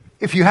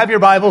If you have your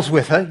Bibles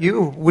with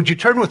you, would you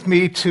turn with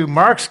me to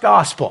Mark's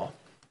Gospel,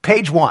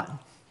 page 1,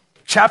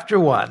 chapter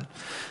 1,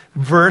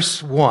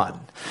 verse 1.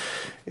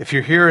 If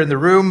you're here in the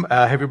room,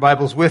 have your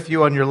Bibles with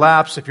you on your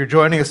laps. If you're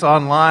joining us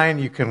online,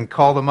 you can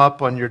call them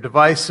up on your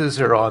devices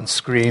or on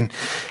screen.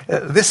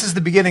 This is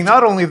the beginning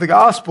not only of the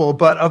Gospel,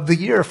 but of the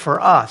year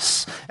for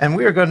us. And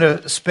we are going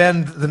to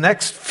spend the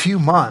next few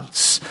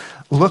months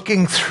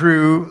looking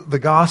through the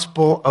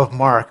Gospel of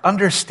Mark,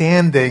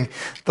 understanding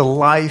the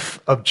life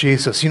of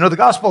Jesus. You know, the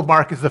Gospel of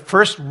Mark is the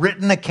first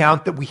written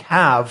account that we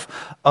have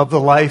of the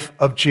life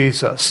of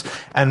Jesus.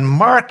 And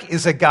Mark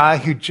is a guy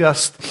who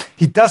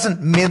he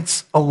doesn't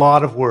mince a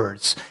lot of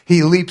words.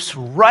 He leaps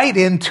right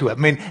into it. I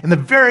mean, in the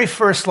very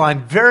first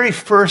line, very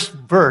first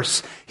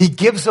verse, he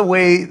gives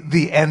away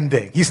the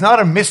ending. He's not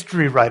a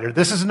mystery writer.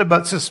 This isn't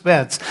about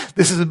suspense.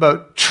 This is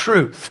about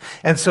truth.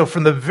 And so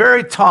from the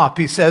very top,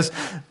 he says,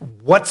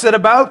 what's it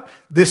about?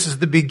 This is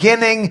the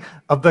beginning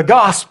of the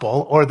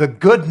gospel, or the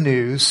good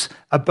news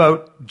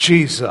about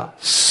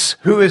Jesus.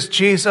 Who is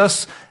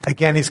Jesus?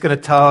 Again, he's going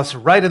to tell us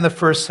right in the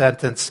first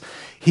sentence,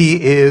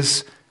 he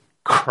is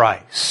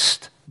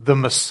Christ, the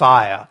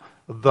Messiah,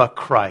 the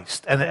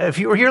Christ. And if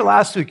you were here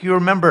last week, you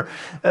remember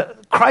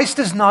Christ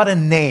is not a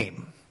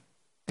name.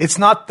 It's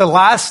not the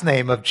last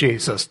name of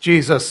Jesus,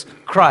 Jesus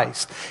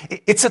Christ.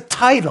 It's a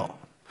title,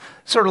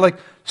 sort of like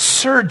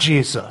Sir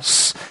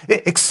Jesus,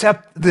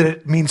 except that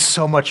it means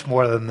so much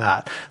more than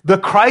that. The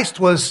Christ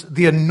was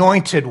the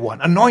anointed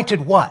one.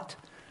 Anointed what?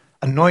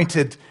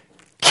 Anointed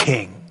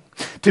king.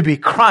 To be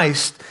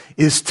Christ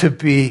is to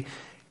be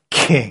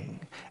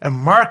king. And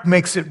Mark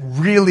makes it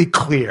really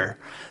clear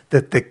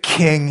that the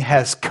king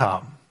has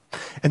come.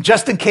 And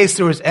just in case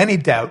there was any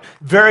doubt,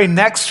 very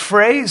next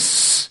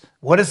phrase,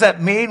 what does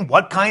that mean?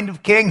 What kind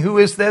of king? Who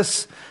is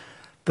this?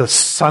 The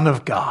Son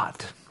of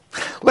God.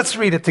 Let's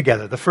read it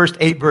together, the first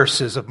 8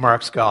 verses of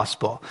Mark's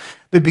Gospel.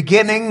 The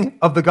beginning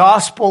of the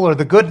Gospel, or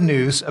the good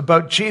news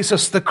about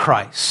Jesus the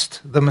Christ,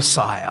 the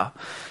Messiah.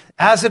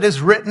 As it is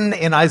written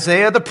in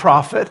Isaiah the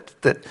prophet,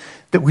 that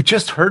we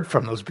just heard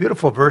from, those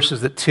beautiful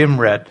verses that Tim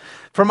read.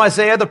 From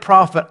Isaiah the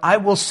prophet, I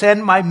will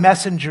send my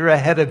messenger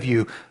ahead of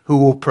you who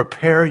will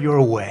prepare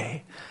your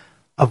way.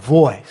 A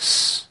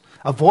voice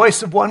of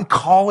one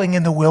calling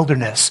in the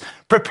wilderness.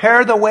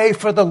 Prepare the way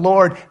for the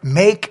Lord.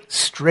 Make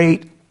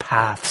straight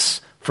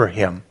paths for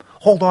him.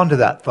 Hold on to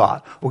that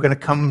thought. We're going to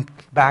come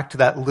back to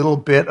that little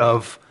bit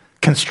of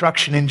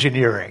construction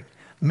engineering.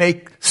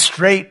 Make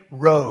straight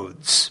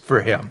roads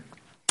for him.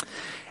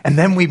 And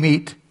then we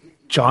meet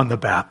John the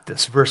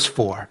Baptist, verse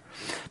 4.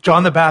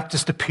 John the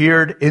Baptist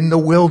appeared in the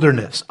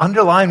wilderness.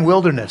 Underline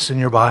wilderness in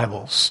your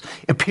Bibles.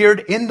 Appeared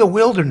in the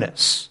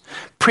wilderness,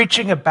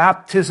 preaching a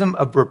baptism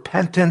of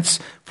repentance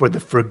for the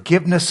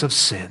forgiveness of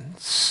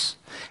sins.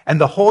 And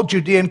the whole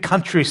Judean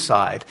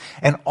countryside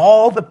and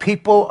all the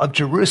people of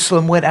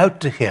Jerusalem went out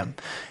to him.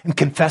 And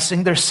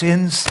confessing their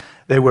sins,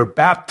 they were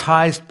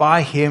baptized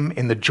by him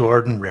in the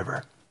Jordan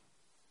River.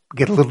 We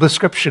get a little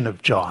description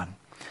of John.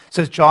 It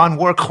says, John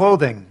wore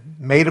clothing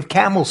made of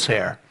camel's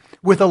hair,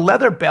 with a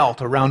leather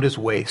belt around his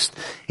waist.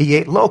 He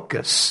ate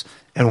locusts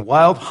and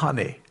wild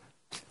honey.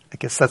 I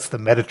guess that's the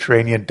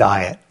Mediterranean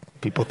diet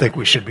people think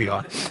we should be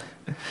on.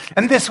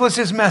 And this was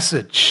his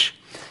message.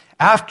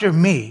 After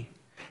me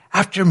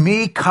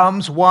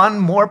comes one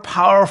more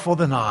powerful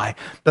than I,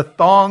 the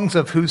thongs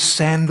of whose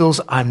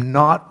sandals I'm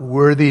not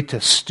worthy to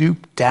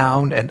stoop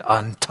down and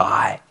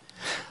untie.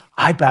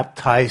 I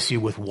baptize you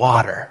with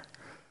water,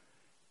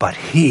 but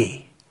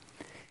he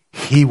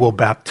will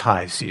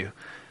baptize you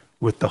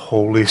with the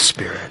Holy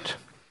Spirit.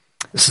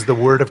 This is the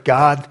word of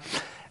God,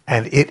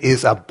 and it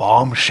is a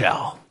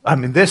bombshell. I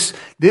mean, this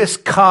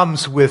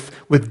comes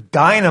with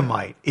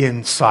dynamite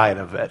inside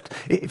of it.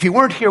 If you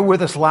weren't here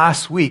with us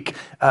last week,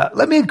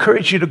 let me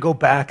encourage you to go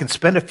back and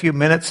spend a few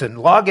minutes and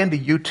log into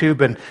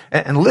YouTube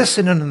and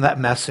listen in on that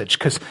message,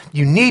 because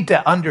you need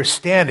to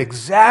understand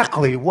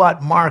exactly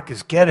what Mark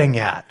is getting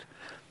at.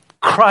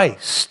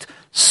 Christ,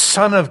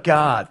 Son of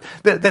God,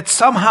 that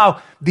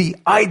somehow the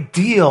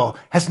ideal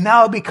has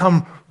now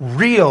become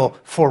real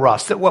for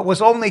us, that what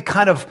was only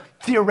kind of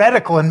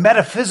theoretical and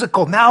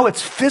metaphysical, now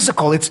it's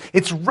physical,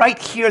 it's right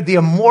here. The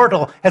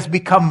immortal has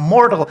become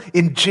mortal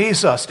in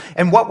Jesus,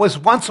 and what was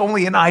once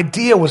only an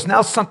idea was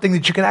now something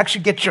that you can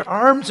actually get your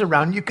arms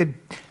around. You could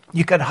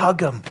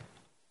hug him.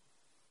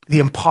 The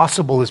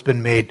impossible has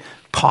been made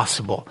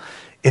possible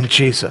in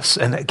Jesus.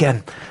 And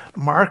again,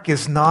 Mark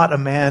is not a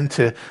man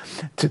to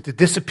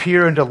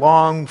disappear into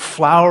long,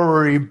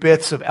 flowery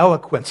bits of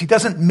eloquence. He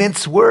doesn't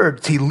mince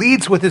words. He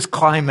leads with his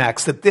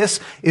climax, that this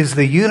is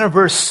the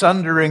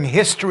universe-sundering,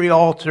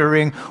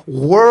 history-altering,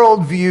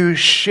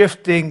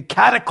 worldview-shifting,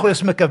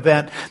 cataclysmic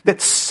event that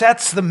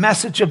sets the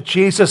message of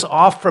Jesus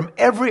off from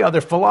every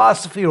other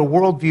philosophy or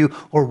worldview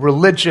or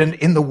religion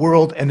in the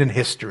world and in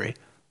history.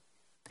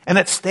 And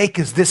at stake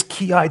is this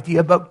key idea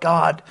about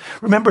God.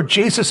 Remember,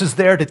 Jesus is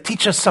there to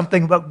teach us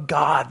something about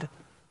God.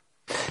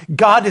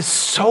 God is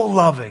so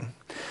loving,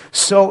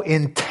 so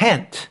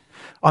intent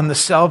on the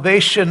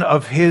salvation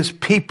of his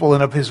people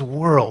and of his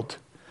world,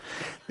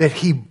 that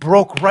he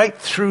broke right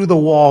through the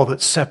wall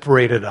that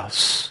separated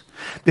us,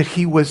 that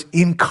he was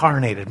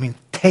incarnated,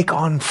 take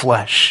on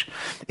flesh,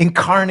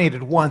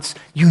 incarnated once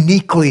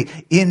uniquely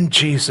in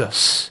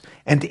Jesus,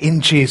 and in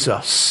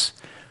Jesus,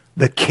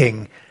 the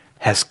King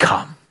has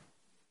come.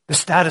 The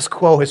status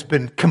quo has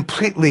been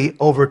completely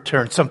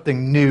overturned.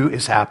 Something new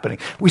is happening.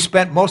 We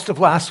spent most of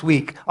last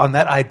week on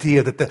that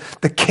idea that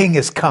the King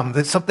has come,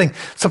 that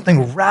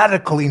something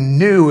radically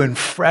new and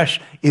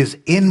fresh is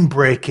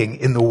inbreaking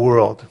in the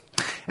world.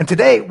 And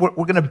today, we're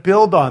going to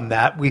build on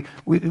that. We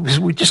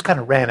just kind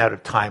of ran out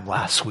of time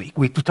last week.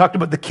 We talked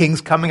about the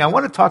King's coming. I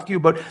want to talk to you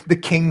about the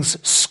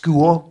King's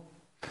school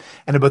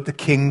and about the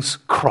King's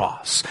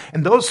cross.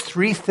 And those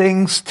three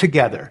things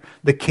together,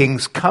 the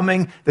King's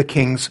coming, the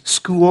King's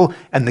school,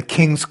 and the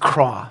King's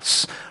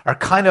cross, are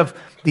kind of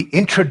the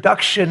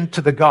introduction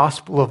to the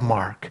Gospel of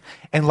Mark.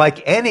 And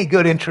like any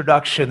good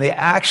introduction, they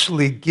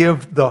actually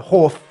give the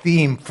whole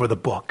theme for the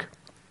book.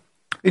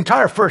 The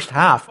entire first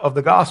half of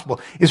the Gospel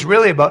is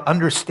really about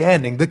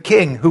understanding the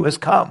King who has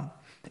come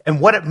and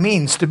what it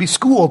means to be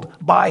schooled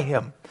by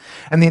him.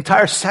 And the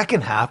entire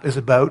second half is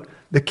about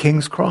the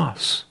King's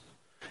cross.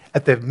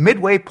 At the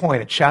midway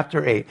point of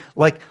chapter 8,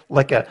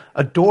 like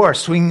a door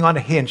swinging on a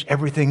hinge,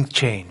 everything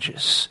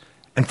changes.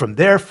 And from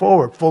there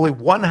forward, fully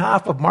one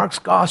half of Mark's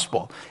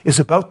gospel is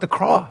about the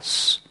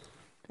cross.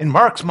 In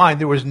Mark's mind,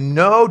 there was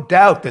no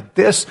doubt that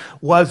this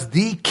was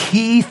the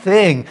key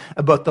thing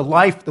about the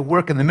life, the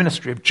work, and the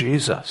ministry of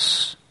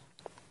Jesus,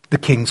 the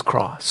King's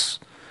cross.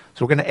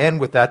 So we're going to end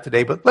with that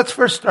today, but let's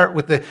first start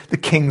with the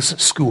King's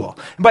school.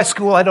 And by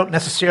school, I don't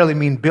necessarily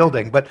mean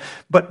building, but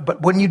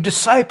when you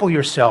disciple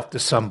yourself to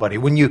somebody,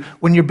 when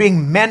you're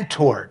being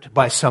mentored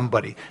by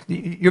somebody,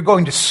 you're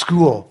going to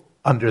school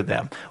under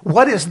them.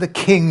 What is the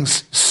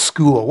King's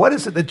school? What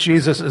is it that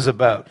Jesus is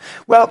about?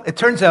 Well, it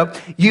turns out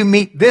you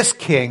meet this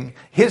King,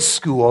 his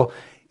school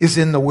is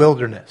in the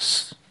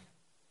wilderness.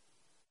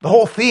 The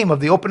whole theme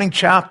of the opening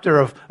chapter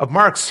of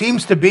Mark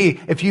seems to be,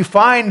 if you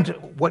find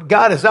what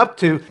God is up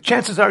to,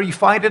 chances are you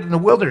find it in the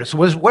wilderness.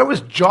 Where was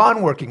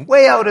John working?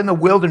 Way out in the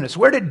wilderness.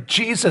 Where did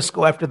Jesus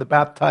go after the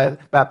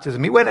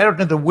baptism? He went out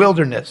into the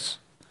wilderness.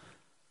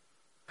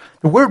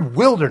 The word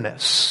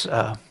wilderness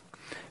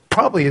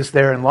probably is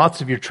there in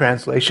lots of your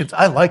translations.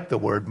 I like the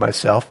word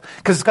myself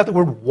because it's got the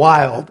word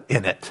wild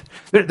in it.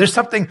 There's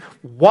something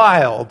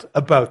wild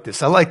about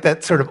this. I like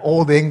that sort of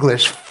old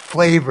English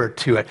flavor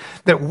to it.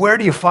 That where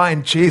do you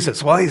find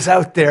Jesus? Well, he's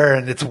out there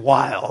and it's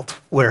wild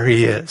where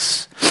he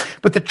is.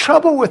 But the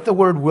trouble with the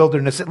word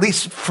wilderness, at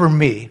least for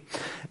me,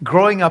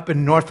 growing up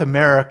in North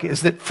America,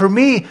 is that for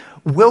me,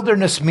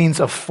 wilderness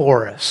means a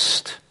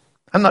forest.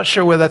 I'm not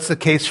sure whether that's the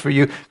case for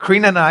you.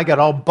 Karina and I got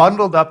all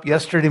bundled up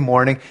yesterday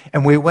morning,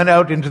 and we went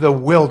out into the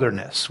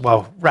wilderness.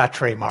 Well,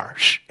 Rattray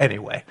Marsh,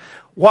 anyway.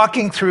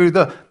 Walking through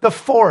the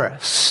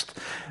forest.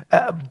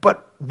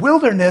 But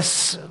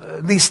wilderness,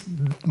 at least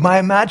my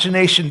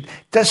imagination,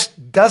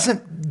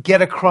 doesn't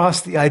get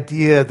across the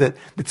idea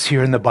that's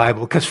here in the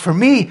Bible. Because for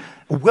me,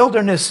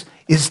 wilderness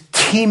is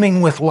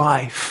teeming with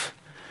life.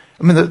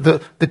 I mean,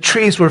 the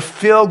trees were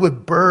filled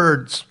with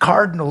birds,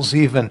 cardinals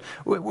even.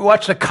 We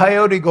watched a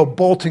coyote go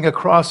bolting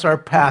across our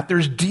path.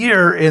 There's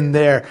deer in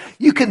there.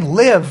 You can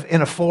live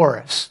in a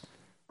forest,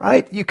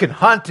 right? You can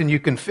hunt and you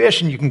can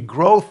fish and you can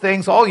grow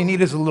things. All you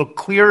need is a little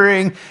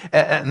clearing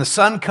and the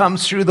sun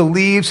comes through the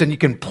leaves and you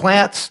can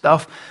plant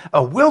stuff.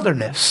 A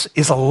wilderness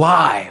is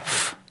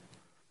alive.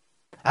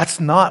 That's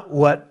not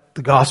what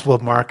the Gospel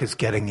of Mark is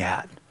getting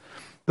at.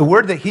 The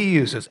word that he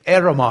uses,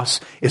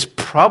 eremos, is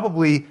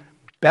probably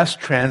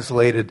best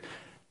translated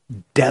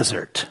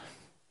desert.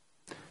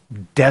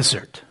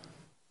 Desert.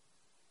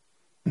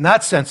 In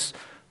that sense,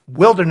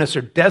 wilderness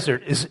or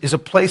desert is a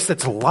place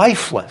that's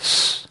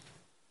lifeless.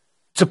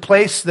 It's a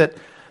place that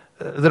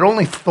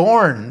only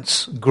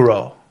thorns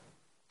grow.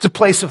 It's a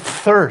place of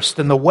thirst,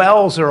 and the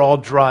wells are all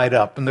dried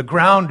up, and the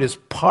ground is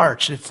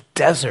parched. It's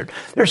desert.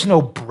 There's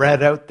no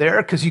bread out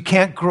there because you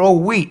can't grow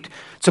wheat.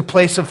 It's a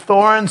place of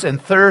thorns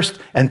and thirst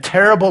and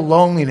terrible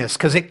loneliness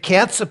because it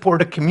can't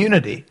support a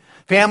community.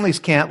 Families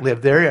can't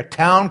live there. A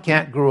town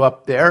can't grow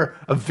up there.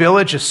 A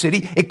village, a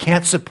city, it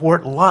can't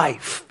support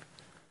life.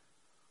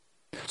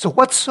 So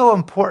what's so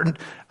important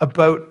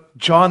about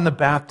John the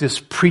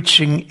Baptist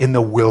preaching in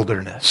the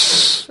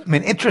wilderness? I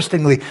mean,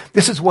 interestingly,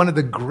 this is one of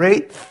the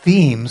great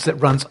themes that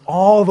runs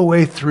all the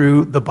way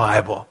through the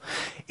Bible.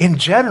 In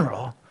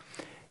general,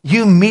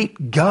 you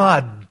meet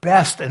God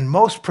best and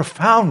most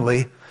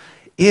profoundly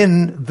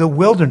in the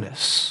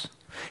wilderness.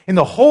 In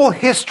the whole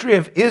history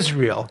of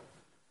Israel,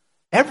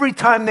 every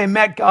time they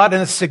met God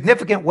in a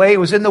significant way, it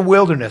was in the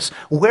wilderness.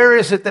 Where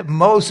is it that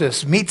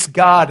Moses meets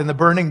God in the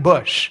burning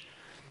bush?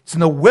 It's in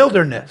the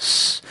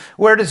wilderness.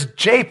 Where does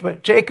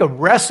Jacob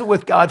wrestle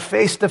with God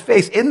face to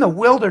face? In the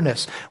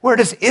wilderness. Where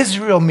does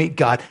Israel meet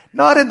God?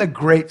 Not in the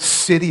great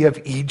city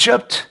of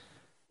Egypt,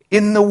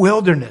 in the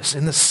wilderness,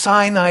 in the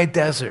Sinai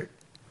desert.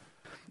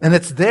 And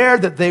it's there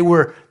that they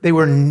were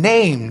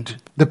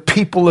named the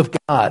people of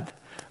God.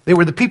 They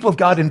were the people of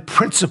God in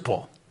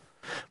principle.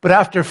 But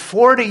after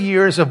 40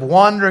 years of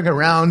wandering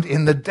around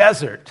in the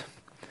desert,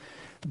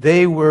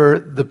 They were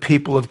the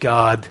people of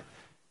God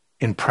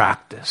in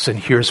practice, and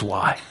here's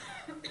why.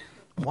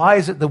 Why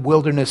is it the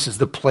wilderness is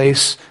the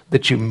place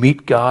that you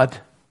meet God?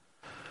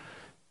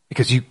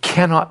 Because you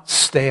cannot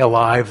stay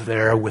alive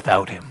there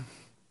without him.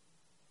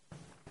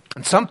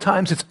 And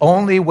sometimes it's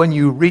only when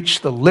you reach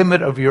the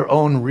limit of your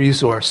own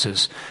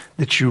resources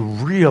that you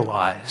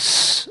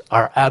realize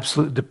our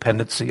absolute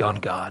dependency on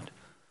God.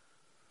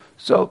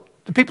 So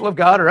the people of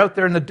God are out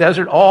there in the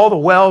desert. All the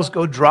wells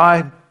go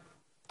dry.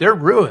 They're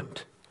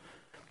ruined.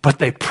 But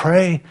they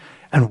pray,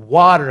 and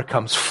water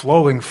comes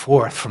flowing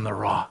forth from the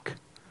rock.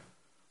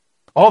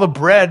 All the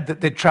bread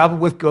that they travel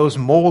with goes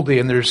moldy,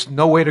 and there's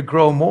no way to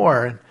grow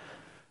more.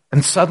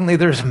 And suddenly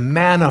there's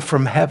manna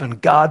from heaven,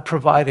 God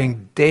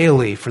providing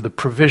daily for the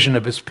provision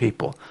of his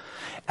people.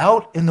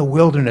 Out in the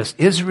wilderness,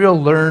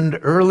 Israel learned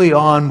early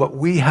on what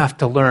we have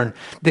to learn,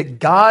 that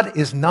God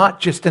is not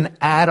just an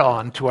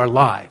add-on to our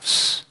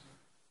lives.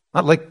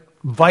 Not like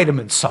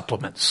vitamin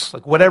supplements.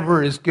 Like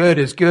whatever is good,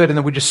 and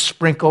then we just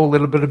sprinkle a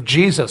little bit of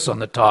Jesus on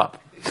the top.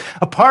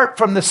 Apart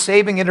from the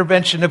saving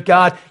intervention of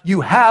God,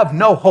 you have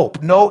no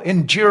hope, no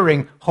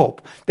enduring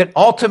hope. That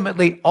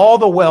ultimately all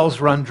the wells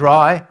run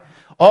dry,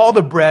 all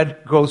the bread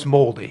goes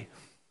moldy.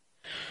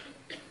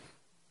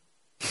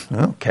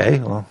 Okay,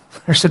 well,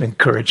 there's an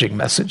encouraging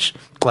message.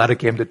 Glad I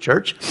came to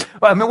church.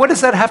 Well, I mean, what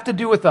does that have to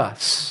do with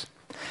us?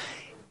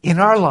 In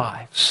our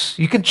lives,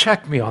 you can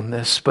check me on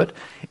this, but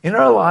in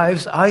our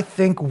lives, I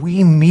think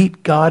we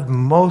meet God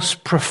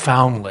most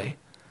profoundly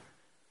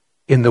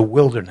in the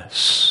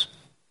wilderness.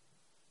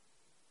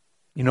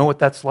 You know what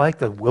that's like,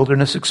 the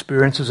wilderness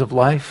experiences of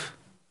life?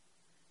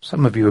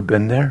 Some of you have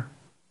been there.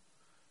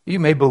 You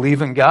may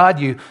believe in God.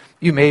 You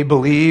may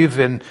believe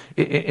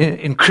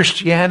in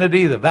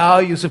Christianity, the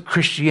values of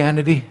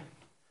Christianity.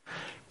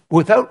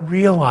 Without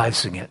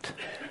realizing it,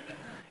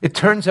 it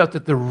turns out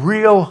that the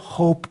real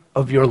hope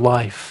of your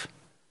life,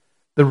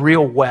 the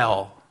real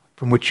well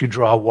from which you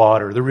draw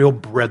water, the real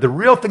bread, the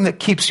real thing that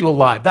keeps you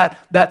alive,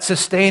 that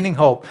sustaining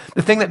hope,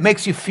 the thing that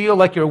makes you feel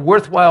like you're a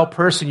worthwhile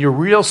person, your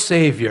real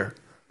Savior,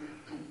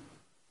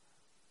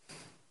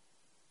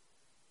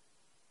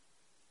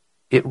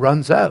 it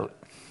runs out.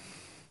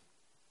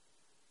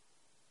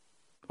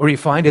 Or you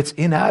find it's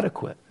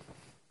inadequate.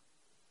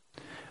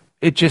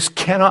 It just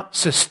cannot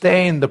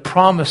sustain the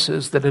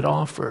promises that it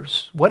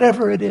offers,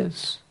 whatever it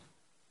is.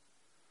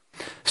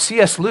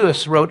 C.S.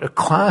 Lewis wrote a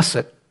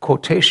classic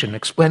quotation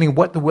explaining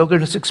what the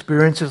wilderness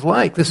experience is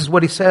like. This is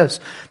what he says,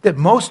 that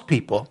most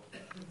people,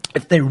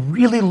 if they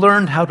really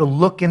learned how to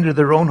look into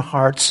their own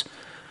hearts,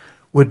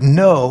 would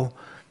know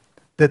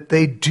that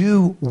they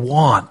do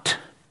want.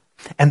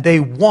 And they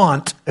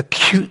want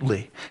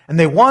acutely. And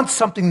they want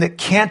something that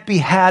can't be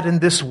had in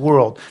this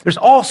world. There's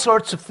all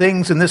sorts of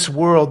things in this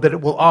world that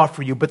it will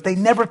offer you, but they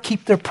never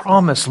keep their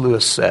promise,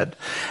 Lewis said.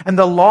 And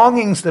the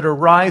longings that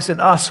arise in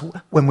us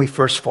when we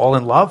first fall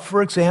in love,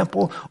 for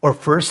example, or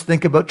first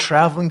think about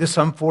traveling to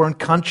some foreign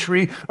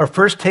country, or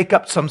first take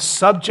up some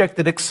subject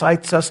that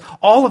excites us,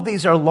 all of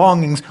these are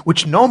longings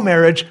which no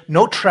marriage,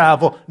 no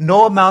travel,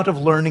 no amount of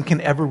learning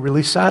can ever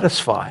really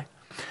satisfy.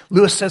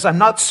 Lewis says, I'm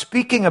not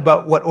speaking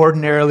about what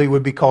ordinarily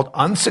would be called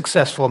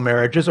unsuccessful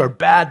marriages or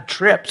bad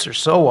trips or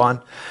so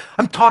on.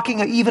 I'm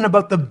talking even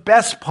about the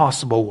best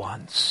possible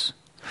ones.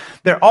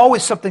 They're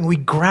always something we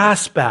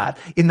grasp at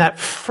in that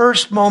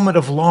first moment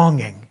of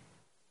longing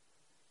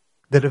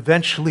that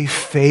eventually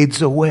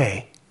fades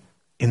away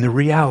in the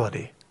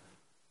reality.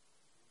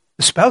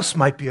 The spouse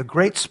might be a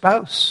great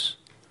spouse.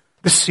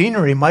 The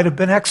scenery might have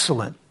been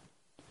excellent.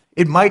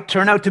 It might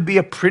turn out to be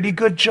a pretty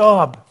good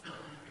job.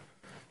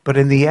 But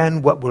in the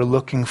end, what we're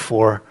looking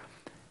for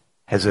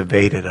has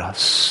evaded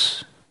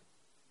us.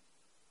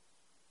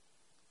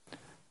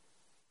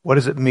 What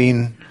does it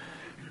mean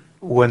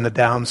when the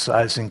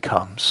downsizing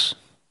comes?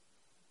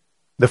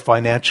 The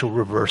financial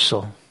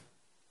reversal.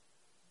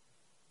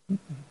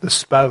 The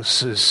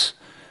spouse is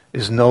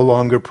no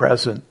longer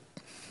present.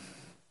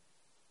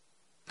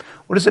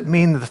 What does it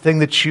mean that the thing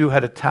that you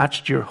had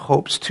attached your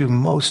hopes to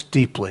most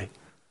deeply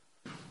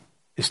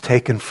is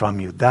taken from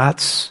you?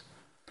 That's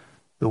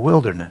the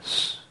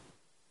wilderness.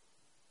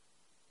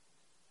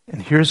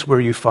 And here's where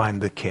you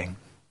find the king.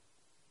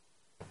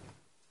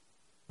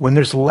 When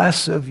there's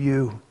less of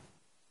you,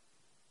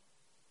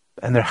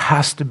 and there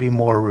has to be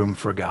more room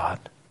for God.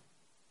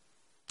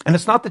 And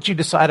it's not that you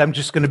decide, I'm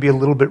just going to be a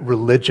little bit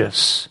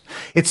religious.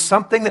 It's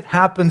something that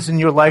happens in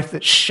your life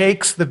that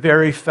shakes the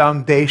very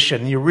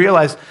foundation. You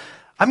realize,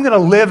 I'm going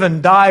to live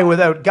and die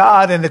without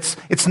God, and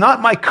it's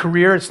not my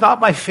career, it's not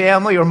my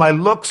family or my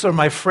looks or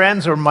my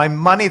friends or my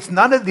money. It's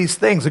none of these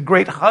things, a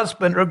great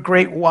husband or a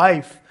great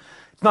wife.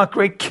 It's not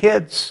great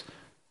kids.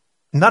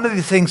 None of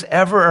these things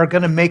ever are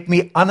going to make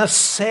me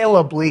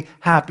unassailably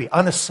happy.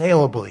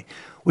 Unassailably,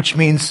 which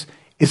means,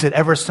 is it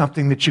ever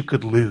something that you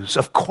could lose?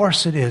 Of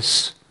course it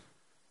is.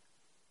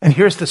 And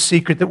here's the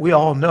secret that we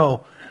all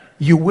know.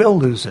 You will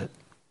lose it.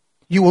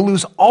 You will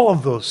lose all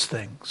of those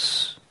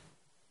things.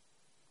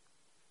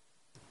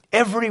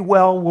 Every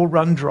well will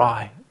run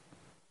dry.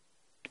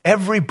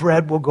 Every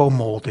bread will go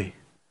moldy.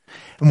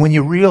 And when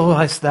you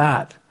realize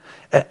that,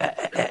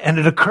 And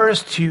it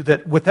occurs to you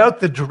that without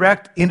the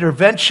direct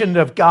intervention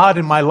of God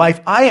in my life,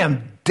 I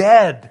am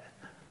dead.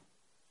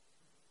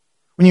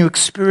 When you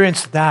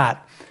experience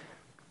that,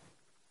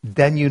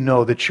 then you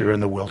know that you're in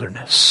the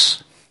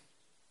wilderness.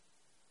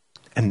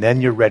 And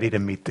then you're ready to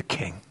meet the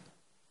King.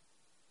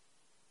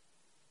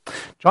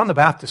 John the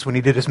Baptist, when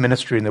he did his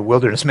ministry in the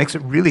wilderness, makes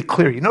it really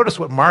clear. You notice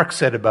what Mark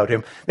said about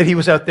him, that he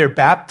was out there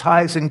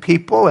baptizing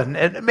people.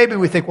 And maybe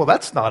we think, well,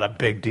 that's not a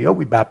big deal.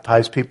 We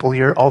baptize people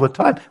here all the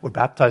time. We're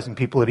baptizing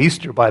people at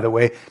Easter, by the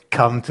way.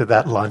 Come to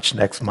that lunch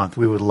next month.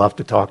 We would love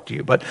to talk to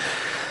you. But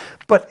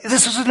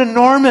this was an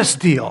enormous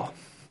deal.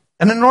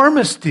 An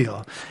enormous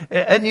deal.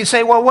 And you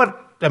say, well, what?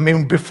 I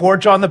mean, before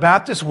John the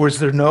Baptist, was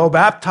there no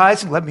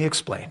baptizing? Let me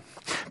explain.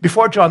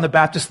 Before John the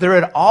Baptist, there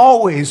had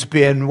always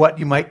been what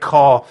you might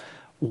call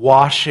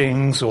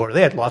washings, or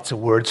they had lots of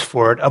words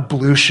for it,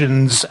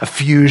 ablutions,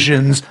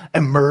 effusions,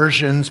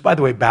 immersions. By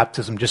the way,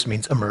 baptism just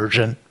means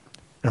immersion.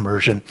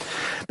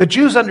 The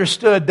Jews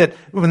understood that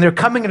when they're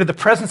coming into the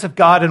presence of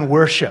God in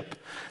worship,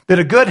 that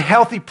a good,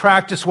 healthy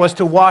practice was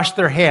to wash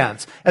their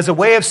hands as a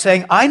way of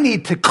saying, I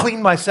need to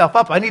clean myself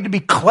up. I need to be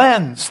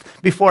cleansed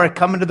before I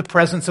come into the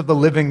presence of the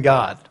living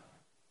God.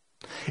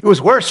 It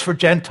was worse for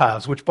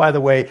Gentiles, which, by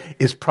the way,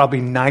 is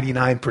probably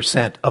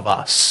 99% of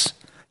us.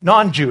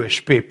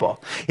 Non-Jewish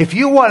people. If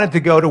you wanted to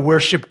go to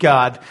worship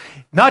God,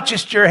 not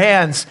just your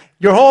hands,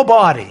 your whole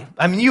body.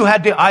 I mean, you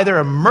had to either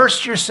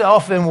immerse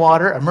yourself in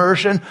water,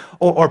 immersion,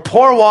 or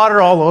pour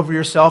water all over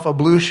yourself,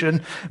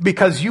 ablution,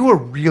 because you were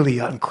really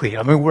unclean.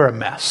 I mean, we're a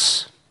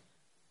mess.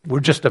 We're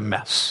just a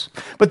mess.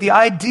 But the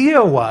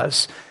idea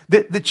was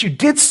that you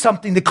did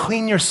something to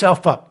clean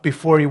yourself up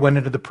before you went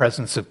into the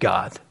presence of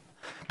God.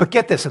 But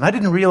get this, and I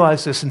didn't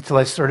realize this until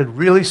I started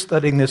really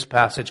studying this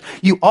passage.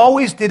 You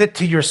always did it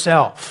to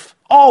yourself.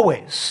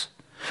 Always.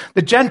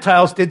 The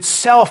Gentiles did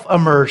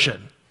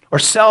self-immersion or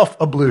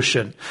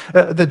self-ablution.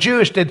 The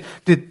Jewish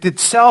did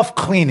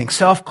self-cleaning,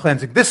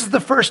 self-cleansing. This is the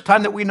first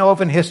time that we know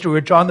of in history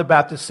where John the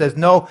Baptist says,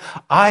 no,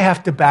 I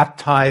have to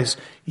baptize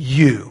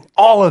you,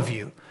 all of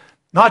you,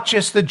 not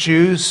just the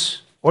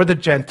Jews or the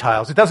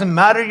Gentiles. It doesn't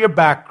matter your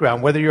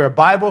background, whether you're a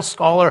Bible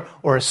scholar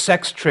or a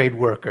sex trade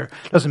worker.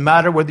 It doesn't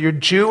matter whether you're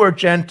Jew or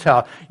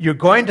Gentile. You're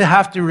going to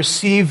have to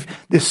receive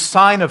this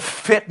sign of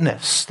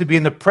fitness to be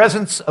in the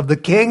presence of the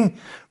King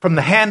from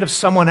the hand of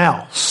someone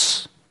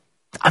else.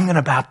 I'm going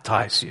to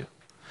baptize you.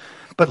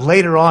 But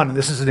later on, and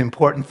this is an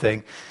important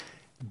thing,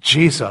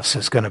 Jesus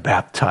is going to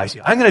baptize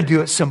you. I'm going to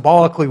do it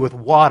symbolically with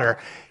water.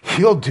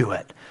 He'll do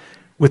it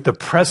with the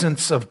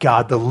presence of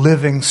God, the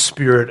living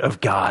Spirit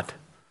of God.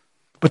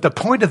 But the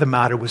point of the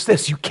matter was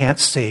this: you can't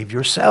save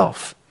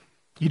yourself.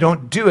 You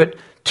don't do it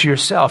to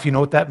yourself. You know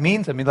what that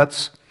means? I mean,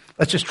 let's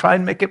just try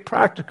and make it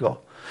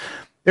practical.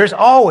 There's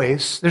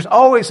always at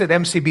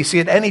MCBC,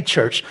 at any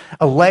church,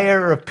 a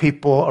layer of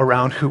people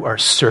around who are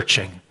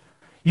searching.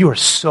 You are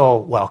so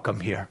welcome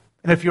here.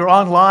 And if you're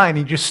online and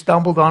you just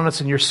stumbled on us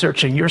and you're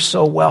searching, you're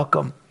so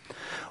welcome.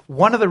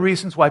 One of the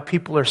reasons why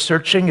people are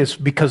searching is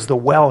because the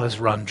well has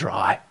run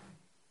dry.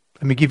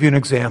 Let me give you an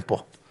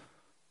example.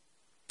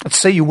 Let's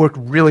say you worked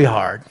really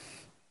hard.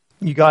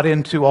 You got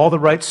into all the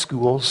right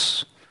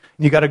schools.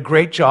 You got a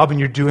great job and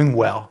you're doing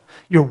well.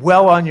 You're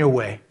well on your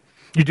way.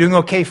 You're doing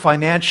okay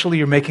financially.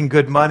 You're making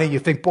good money. You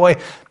think, boy,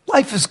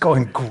 life is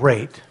going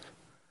great.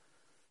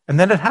 And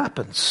then it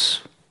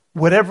happens.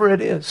 Whatever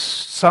it is,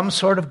 some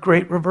sort of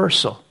great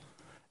reversal.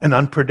 An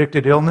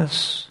unpredicted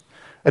illness,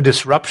 a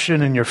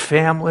disruption in your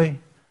family,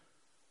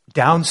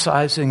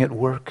 downsizing at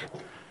work.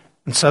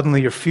 And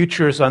suddenly your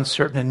future is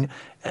uncertain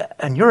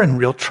and you're in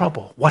real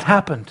trouble. What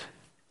happened?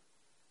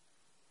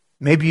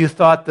 Maybe you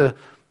thought the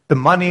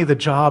money, the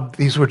job,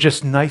 these were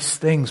just nice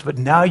things, but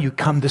now you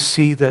come to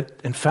see that,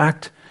 in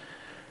fact,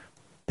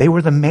 they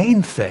were the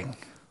main thing.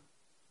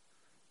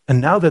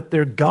 And now that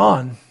they're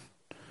gone,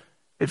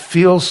 it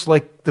feels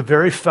like the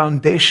very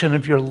foundation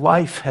of your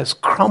life has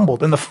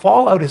crumbled, and the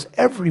fallout is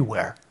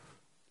everywhere.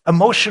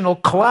 Emotional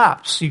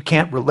collapse. You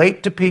can't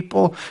relate to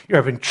people. You're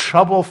having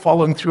trouble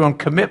following through on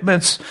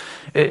commitments.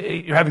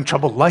 You're having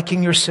trouble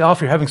liking yourself.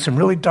 You're having some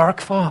really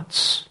dark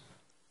thoughts.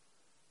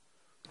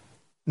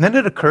 And then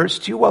it occurs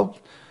to you, well,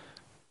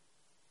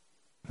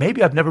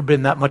 maybe I've never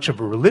been that much of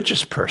a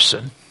religious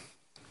person,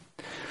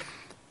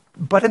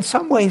 but in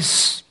some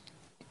ways,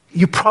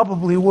 you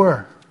probably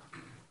were.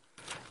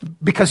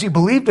 Because you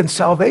believed in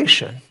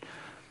salvation.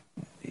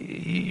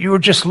 You were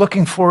just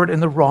looking for it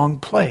in the wrong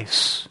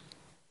place.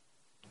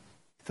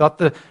 Thought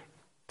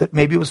that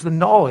maybe it was the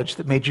knowledge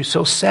that made you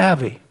so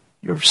savvy.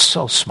 You're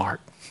so smart.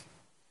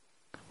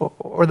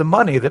 Or the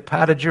money that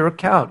padded your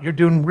account. You're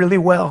doing really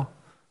well.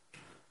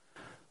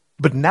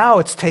 But now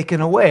it's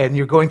taken away and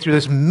you're going through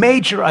this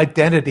major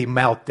identity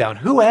meltdown.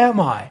 Who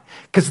am I?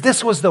 Because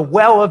this was the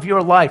well of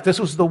your life. This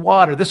was the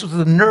water. This was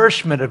the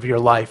nourishment of your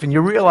life. And you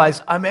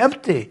realize, I'm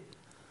empty.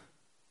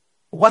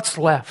 What's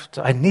left?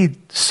 I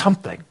need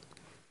something.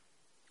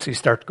 So you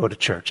start to go to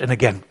church. And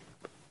again,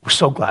 we're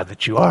so glad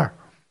that you are.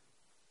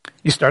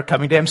 You start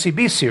coming to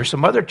MCBC or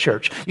some other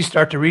church. You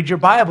start to read your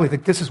Bible. You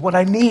think, this is what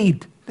I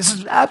need. This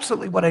is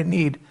absolutely what I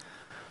need.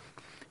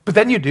 But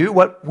then you do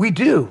what we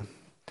do.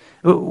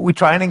 We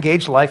try and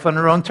engage life on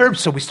our own terms.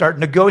 So we start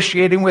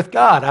negotiating with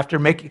God. After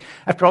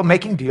all,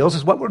 making deals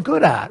is what we're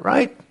good at,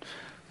 right?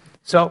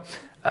 So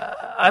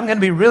I'm going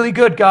to be really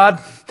good, God.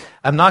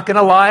 I'm not going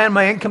to lie on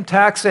my income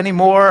tax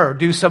anymore or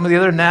do some of the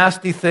other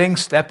nasty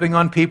things, stepping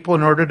on people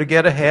in order to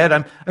get ahead.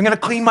 I'm going to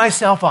clean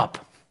myself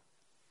up.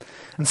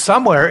 And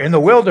somewhere in the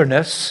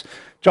wilderness,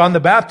 John the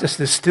Baptist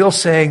is still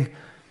saying,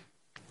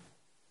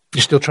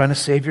 you're still trying to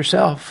save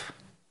yourself.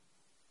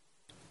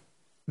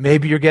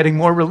 Maybe you're getting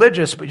more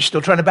religious, but you're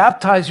still trying to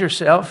baptize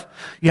yourself.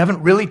 You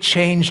haven't really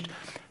changed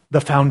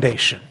the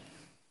foundation.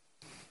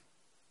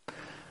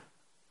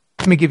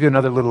 Let me give you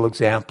another little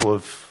example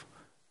of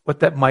what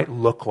that might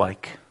look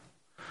like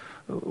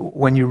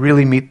when you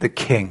really meet the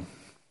King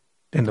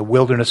in the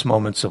wilderness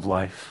moments of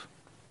life.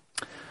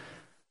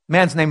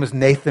 Man's name was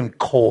Nathan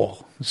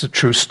Cole. It's a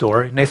true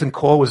story. Nathan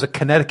Cole was a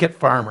Connecticut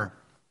farmer.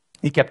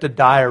 He kept a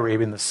diary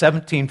in the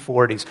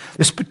 1740s.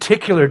 This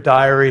particular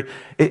diary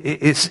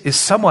is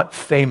somewhat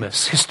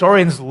famous.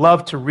 Historians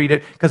love to read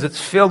it because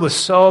it's filled with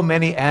so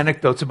many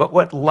anecdotes about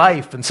what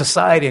life and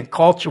society and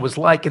culture was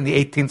like in the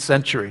 18th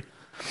century.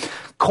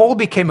 Cole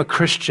became a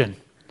Christian.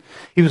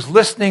 He was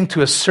listening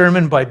to a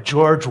sermon by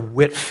George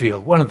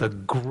Whitefield, one of the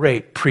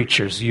great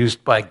preachers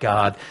used by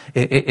God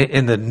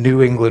in the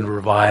New England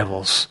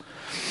revivals.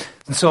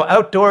 And so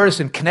outdoors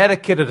in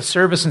Connecticut at a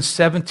service in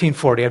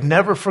 1740, I've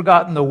never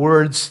forgotten the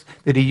words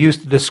that he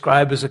used to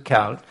describe his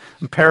account.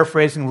 I'm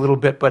paraphrasing a little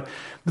bit, but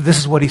this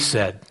is what he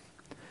said.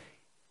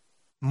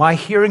 My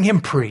hearing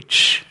him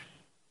preach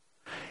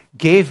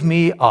gave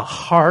me a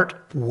heart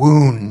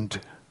wound.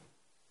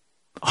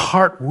 A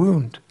heart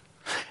wound.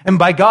 And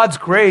by God's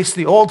grace,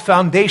 the old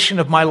foundation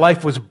of my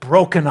life was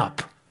broken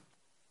up.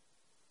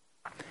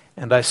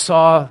 And I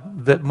saw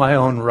that my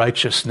own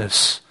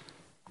righteousness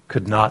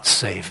could not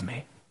save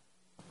me.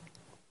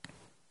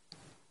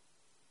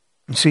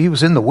 You see, he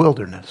was in the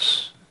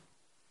wilderness.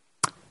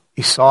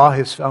 He saw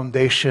his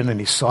foundation and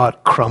he saw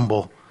it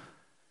crumble,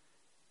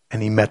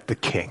 and he met the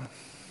King.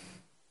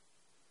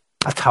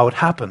 That's how it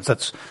happens.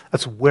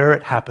 That's where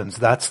it happens.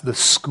 That's the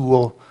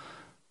school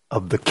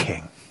of the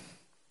King.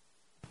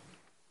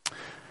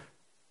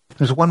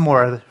 There's one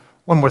more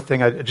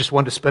thing I just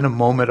wanted to spend a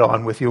moment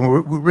on with you.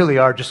 We really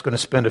are just going to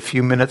spend a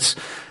few minutes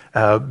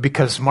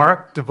because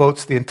Mark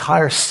devotes the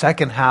entire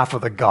second half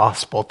of the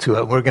gospel to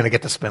it. We're going to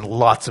get to spend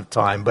lots of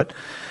time, but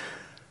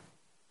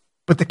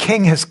the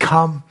King has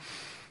come.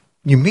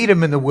 You meet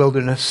him in the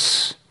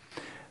wilderness.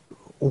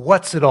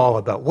 What's it all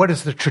about? What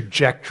is the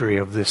trajectory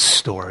of this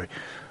story?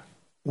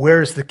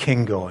 Where is the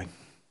King going?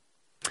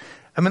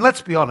 I mean,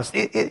 let's be honest.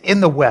 In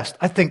the West,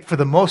 I think for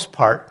the most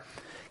part,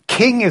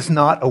 king is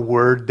not a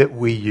word that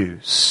we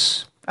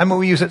use. I mean,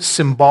 we use it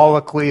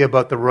symbolically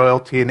about the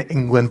royalty in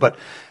England, but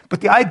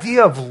the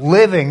idea of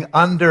living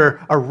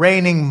under a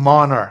reigning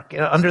monarch,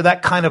 under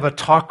that kind of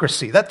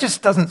autocracy, that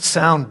just doesn't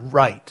sound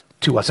right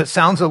to us. It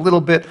sounds a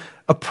little bit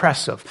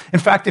oppressive. In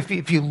fact,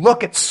 if you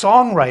look at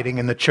songwriting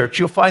in the church,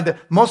 you'll find that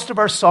most of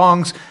our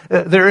songs,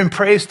 they're in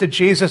praise to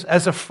Jesus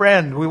as a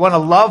friend. We want to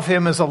love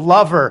him as a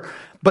lover.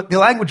 But the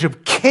language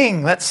of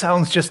king, that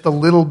sounds just a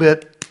little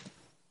bit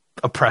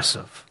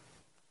oppressive.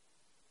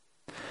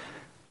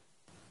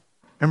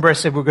 Remember I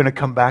said we're going to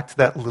come back to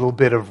that little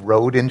bit of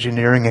road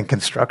engineering and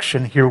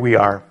construction? Here we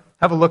are.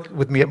 Have a look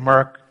with me at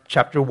Mark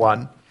chapter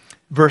 1,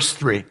 verse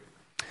 3.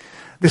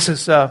 This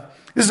is a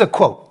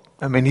quote.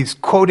 I mean, he's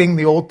quoting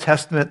the Old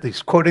Testament.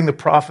 He's quoting the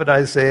prophet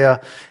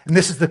Isaiah. And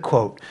this is the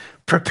quote.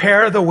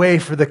 Prepare the way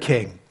for the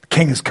King. The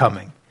King is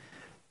coming.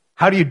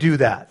 How do you do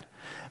that?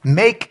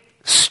 Make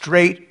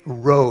straight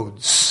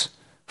roads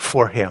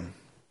for him.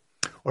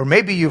 Or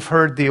maybe you've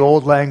heard the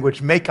old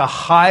language, make a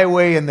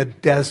highway in the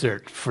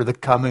desert for the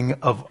coming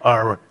of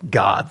our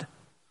God.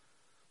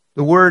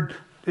 The word,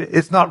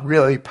 it's not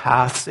really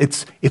paths,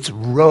 it's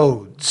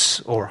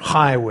roads or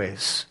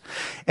highways.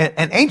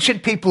 And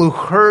ancient people who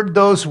heard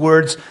those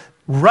words,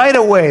 right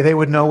away they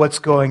would know what's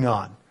going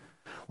on.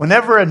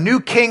 Whenever a new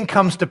king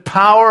comes to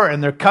power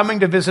and they're coming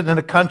to visit in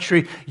a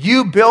country,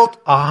 you built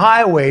a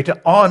highway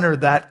to honor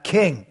that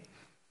king.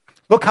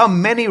 Look how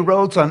many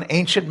roads on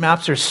ancient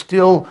maps are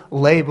still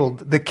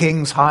labeled the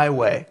King's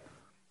Highway.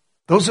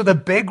 Those are the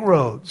big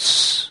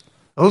roads.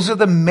 Those are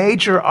the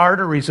major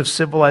arteries of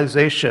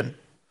civilization.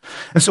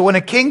 And so when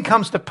a king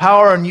comes to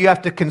power and you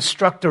have to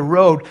construct a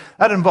road,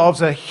 that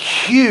involves a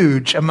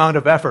huge amount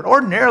of effort.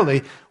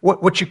 Ordinarily,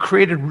 what you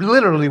created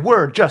literally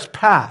were just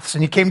paths.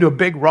 And you came to a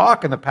big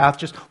rock and the path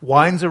just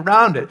winds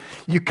around it.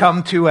 You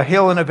come to a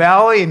hill and a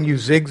valley and you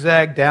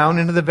zigzag down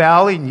into the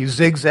valley and you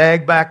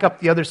zigzag back up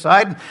the other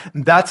side.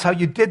 And that's how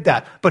you did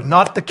that. But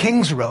not the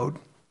King's Road.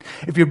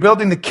 If you're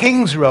building the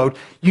King's Road,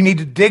 you need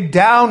to dig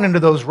down into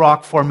those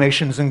rock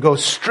formations and go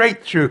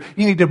straight through.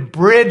 You need to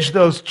bridge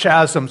those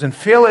chasms and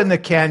fill in the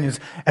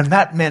canyons. And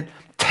that meant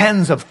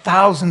tens of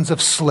thousands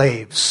of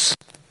slaves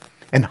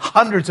and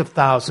hundreds of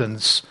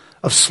thousands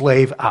of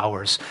slave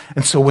hours.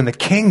 And so when the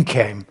king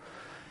came,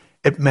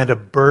 it meant a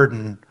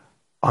burden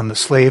on the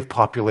slave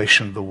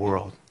population of the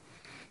world.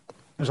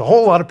 There's a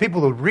whole lot of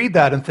people who read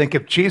that and think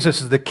if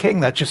Jesus is the king,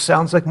 that just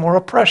sounds like more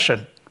oppression.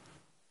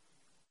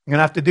 You're going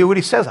to have to do what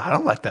he says. I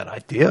don't like that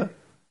idea.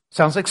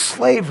 Sounds like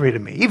slavery to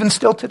me. Even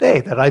still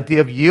today, that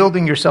idea of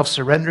yielding yourself,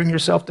 surrendering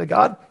yourself to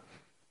God,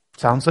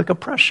 sounds like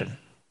oppression.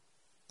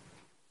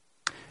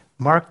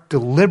 Mark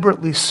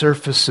deliberately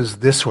surfaces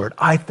this word,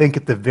 I think,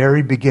 at the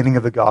very beginning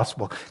of the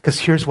gospel, because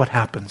here's what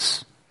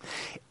happens.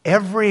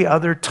 Every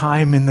other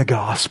time in the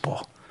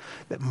gospel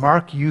that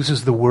Mark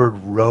uses the word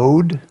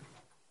road,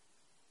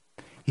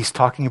 he's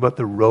talking about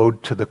the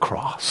road to the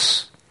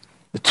cross.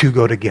 The two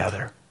go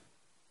together.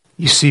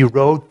 You see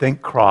road,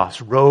 think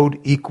cross. Road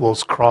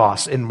equals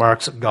cross in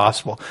Mark's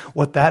gospel.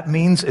 What that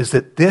means is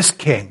that this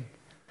king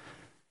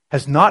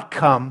has not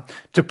come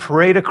to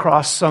parade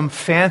across some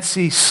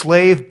fancy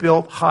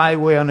slave-built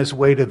highway on his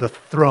way to the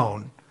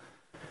throne.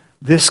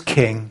 This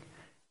king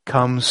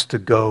comes to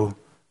go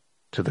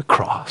to the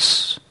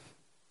cross.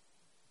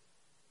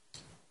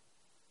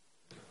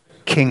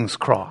 King's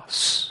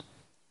Cross.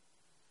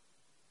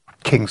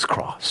 King's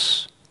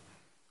Cross.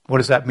 What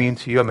does that mean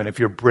to you? I mean, if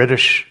you're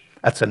British,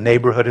 that's a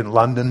neighborhood in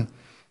London,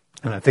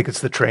 and I think it's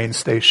the train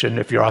station.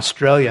 If you're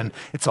Australian,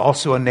 it's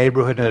also a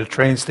neighborhood and a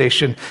train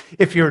station.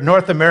 If you're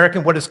North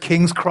American, what does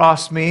King's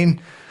Cross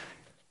mean?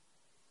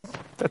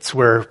 That's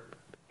where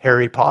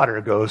Harry Potter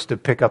goes to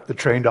pick up the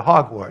train to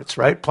Hogwarts,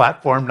 right?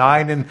 Platform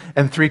 9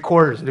 and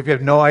 3/4. And if you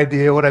have no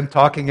idea what I'm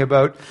talking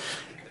about,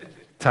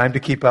 time to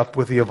keep up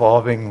with the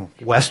evolving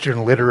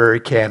Western literary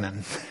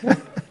canon.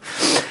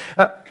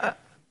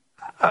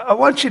 I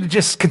want you to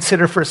just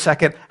consider for a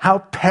second how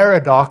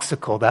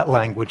paradoxical that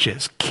language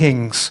is,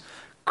 King's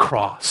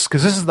Cross.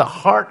 Because this is the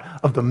heart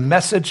of the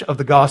message of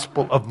the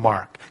Gospel of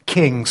Mark,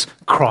 King's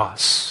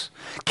Cross.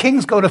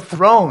 Kings go to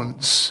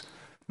thrones,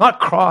 not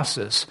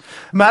crosses.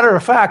 Matter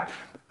of fact,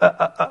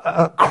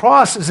 a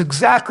cross is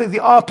exactly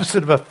the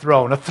opposite of a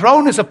throne. A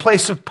throne is a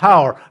place of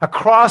power. A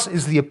cross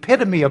is the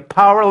epitome of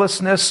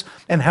powerlessness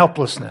and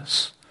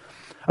helplessness.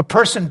 A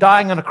person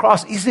dying on a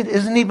cross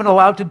isn't even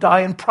allowed to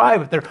die in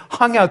private. They're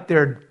hung out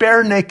there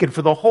bare naked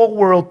for the whole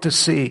world to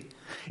see.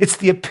 It's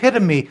the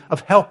epitome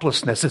of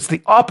helplessness. It's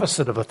the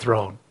opposite of a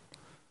throne.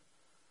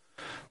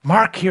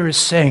 Mark here is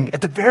saying at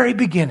the very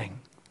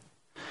beginning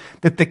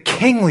that the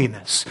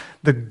kingliness,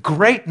 the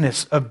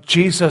greatness of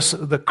Jesus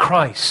the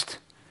Christ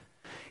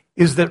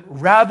is that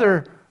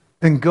rather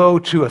than go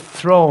to a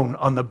throne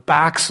on the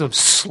backs of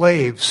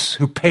slaves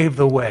who paved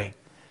the way,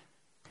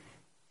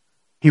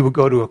 he would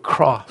go to a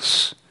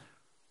cross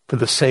for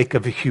the sake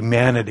of a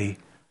humanity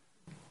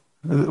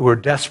that were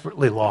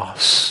desperately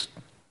lost,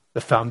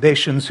 the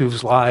foundations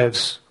whose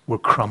lives were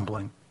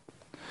crumbling.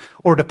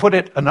 Or to put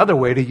it another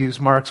way, to use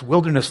Mark's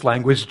wilderness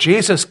language,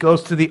 Jesus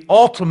goes to the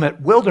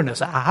ultimate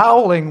wilderness, a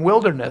howling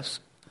wilderness.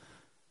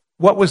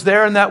 What was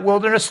there in that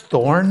wilderness?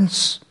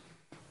 Thorns.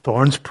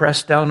 Thorns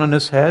pressed down on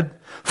his head.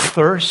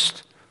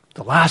 Thirst.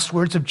 The last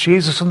words of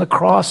Jesus on the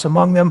cross,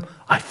 among them,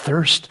 I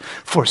thirst.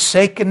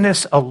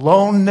 Forsakenness,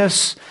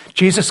 aloneness.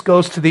 Jesus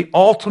goes to the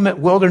ultimate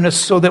wilderness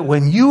so that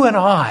when you and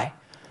I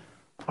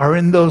are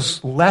in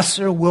those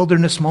lesser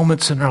wilderness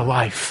moments in our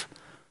life,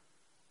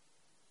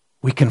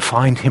 we can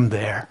find him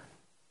there.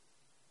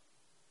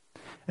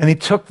 And he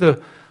took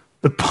the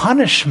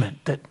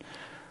punishment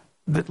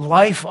that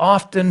life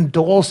often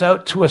doles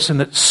out to us, and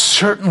that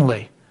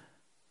certainly,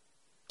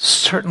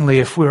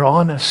 if we're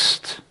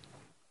honest,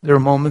 there are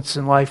moments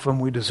in life when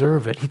we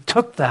deserve it. He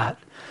took that,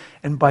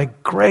 and by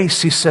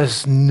grace, he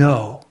says,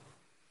 no,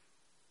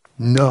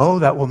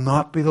 that will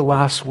not be the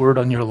last word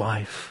on your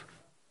life.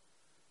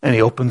 And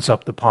he opens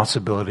up the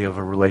possibility of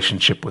a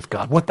relationship with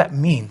God. What that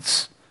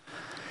means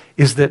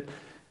is that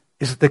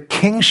the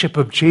kingship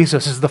of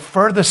Jesus is the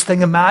furthest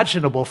thing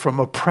imaginable from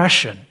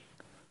oppression.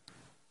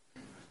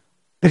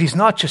 That he's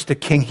not just a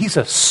king, he's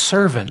a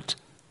servant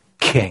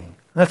king.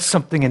 That's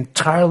something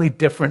entirely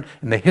different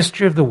in the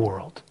history of the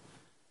world.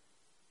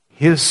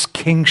 His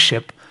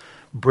kingship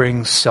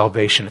brings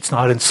salvation. It's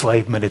not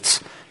enslavement,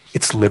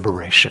 it's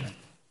liberation.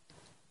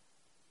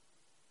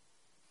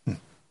 I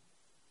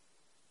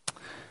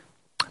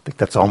think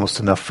that's almost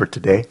enough for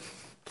today.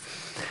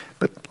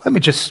 But let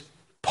me just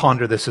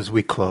ponder this as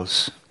we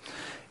close.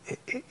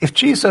 If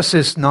Jesus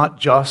is not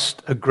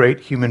just a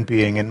great human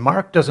being, and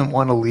Mark doesn't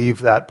want to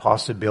leave that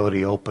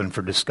possibility open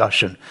for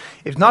discussion,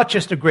 if not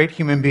just a great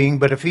human being,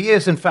 but if he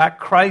is in fact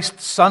Christ,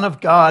 Son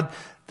of God,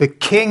 the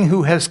King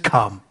who has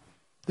come,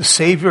 the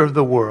Savior of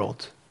the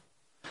world,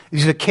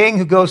 he's a king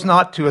who goes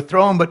not to a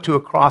throne but to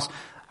a cross,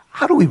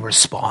 how do we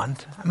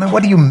respond? I mean,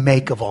 what do you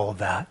make of all of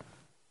that?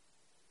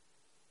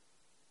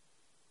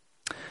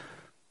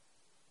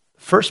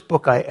 First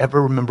book I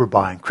ever remember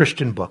buying,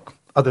 Christian book,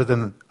 other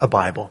than a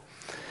Bible,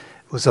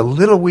 was a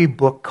little wee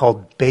book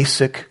called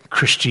Basic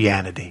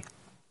Christianity.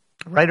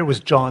 The writer was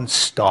John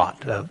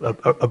Stott,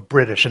 a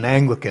British, an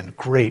Anglican,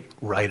 great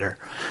writer.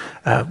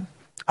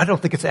 I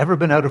don't think it's ever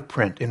been out of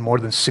print in more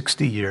than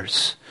 60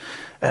 years.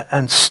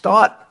 And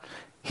Stott,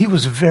 he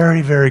was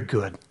very, very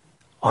good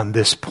on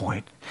this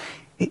point.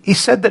 He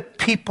said that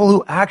people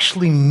who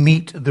actually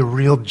meet the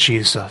real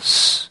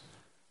Jesus,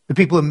 The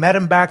people who met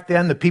him back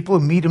then, the people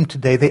who meet him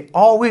today, they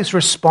always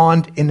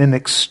respond in an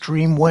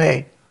extreme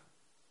way.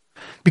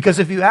 Because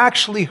if you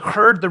actually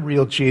heard the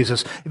real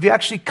Jesus, if you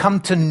actually come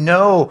to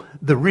know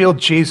the real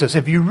Jesus,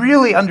 if you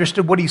really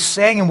understood what he's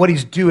saying and what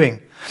he's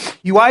doing,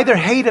 you either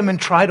hate him and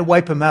try to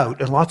wipe him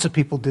out, and lots of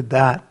people did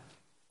that.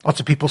 Lots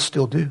of people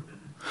still do.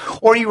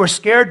 Or you were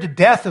scared to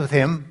death of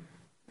him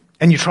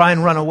and you try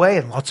and run away,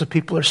 and lots of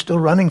people are still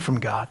running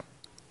from God.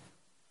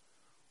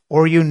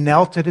 Or you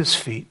knelt at his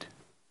feet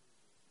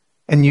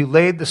and you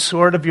laid the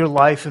sword of your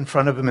life in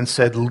front of him and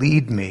said,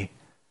 "Lead me."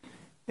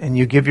 And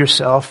you give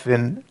yourself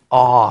in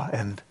awe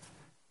and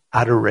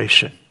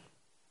adoration.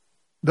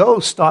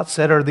 Those, thoughts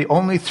said, are the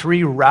only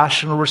three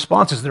rational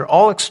responses. They're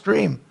all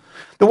extreme.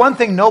 The one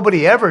thing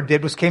nobody ever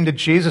did was came to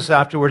Jesus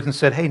afterwards and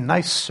said, "Hey,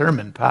 nice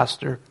sermon,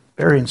 Pastor.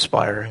 Very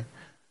inspiring."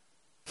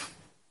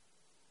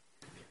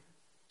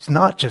 It's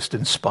not just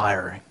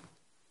inspiring.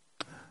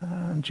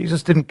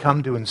 Jesus didn't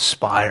come to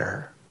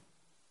inspire.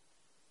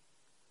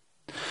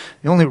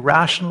 The only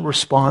rational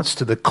response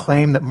to the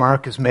claim that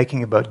Mark is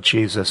making about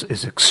Jesus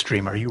is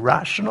extreme. Are you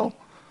rational?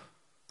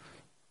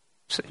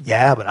 Say,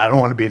 yeah, but I don't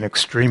want to be an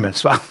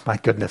extremist. Oh, my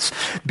goodness.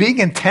 Being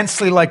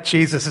intensely like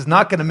Jesus is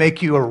not going to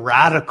make you a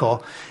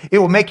radical. It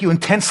will make you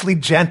intensely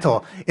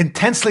gentle,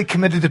 intensely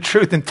committed to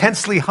truth,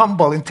 intensely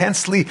humble,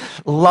 intensely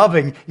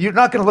loving. You're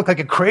not going to look like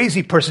a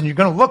crazy person. You're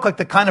going to look like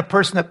the kind of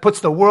person that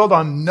puts the world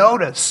on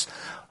notice.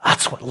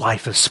 That's what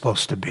life is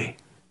supposed to be.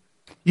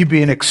 You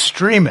be an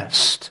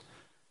extremist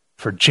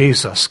for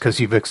Jesus because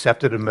you've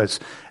accepted him as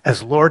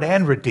Lord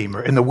and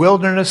Redeemer in the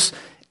wilderness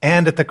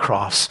and at the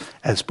cross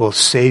as both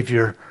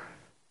Savior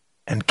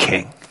and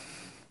King.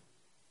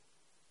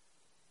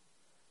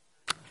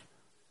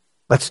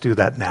 Let's do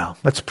that now.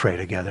 Let's pray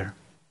together.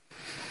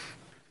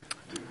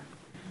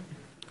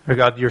 Our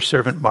God, your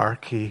servant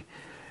Mark, he's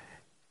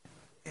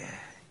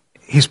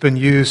been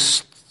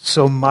used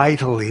so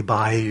mightily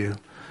by you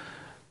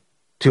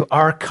to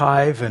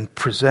archive and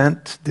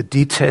present the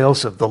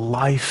details of the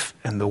life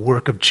and the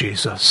work of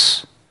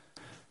Jesus.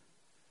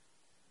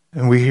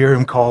 And we hear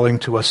him calling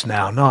to us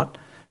now, not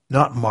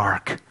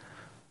Mark,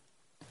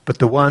 but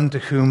the one to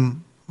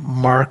whom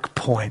Mark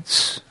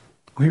points.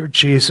 We hear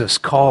Jesus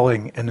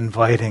calling and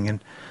inviting.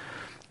 And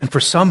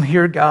for some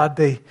here, God,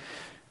 they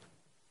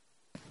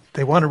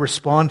want to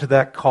respond to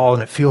that call,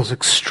 and it feels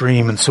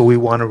extreme, and so we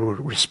want to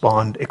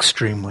respond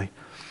extremely.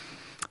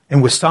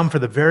 And with some, for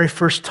the very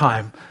first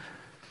time,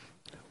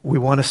 we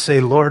want to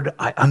say, "Lord,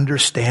 I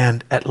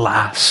understand at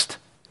last.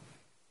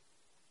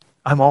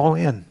 I'm all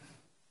in.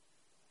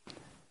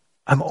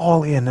 I'm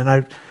all in." And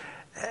I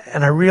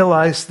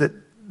realize that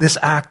this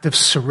act of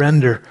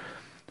surrender,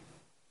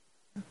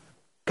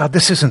 God,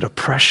 this isn't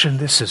oppression,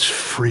 this is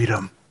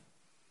freedom.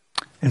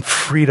 In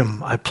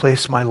freedom, I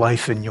place my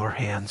life in your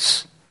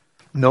hands,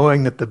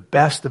 knowing that the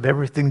best of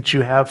everything that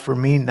you have for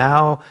me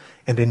now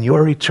and in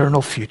your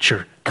eternal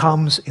future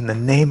comes in the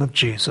name of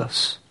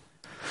Jesus.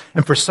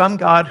 And for some,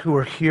 God, who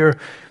are here,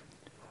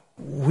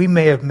 we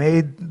may have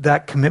made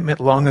that commitment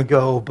long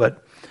ago,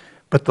 but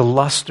the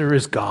luster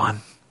is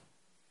gone.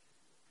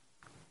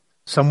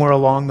 Somewhere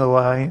along the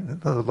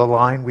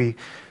line,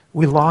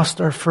 we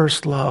lost our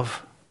first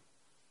love.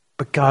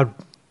 But God,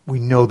 we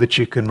know that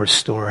you can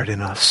restore it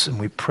in us, and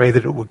we pray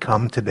that it would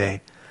come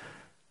today.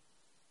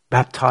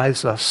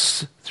 Baptize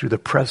us through the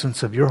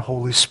presence of your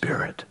Holy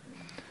Spirit.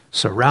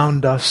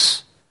 Surround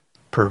us,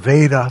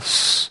 pervade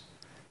us.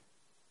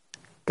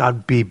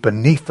 God, be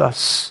beneath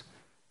us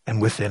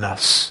and within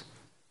us.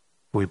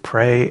 We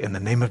pray in the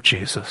name of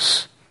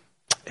Jesus.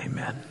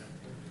 Amen.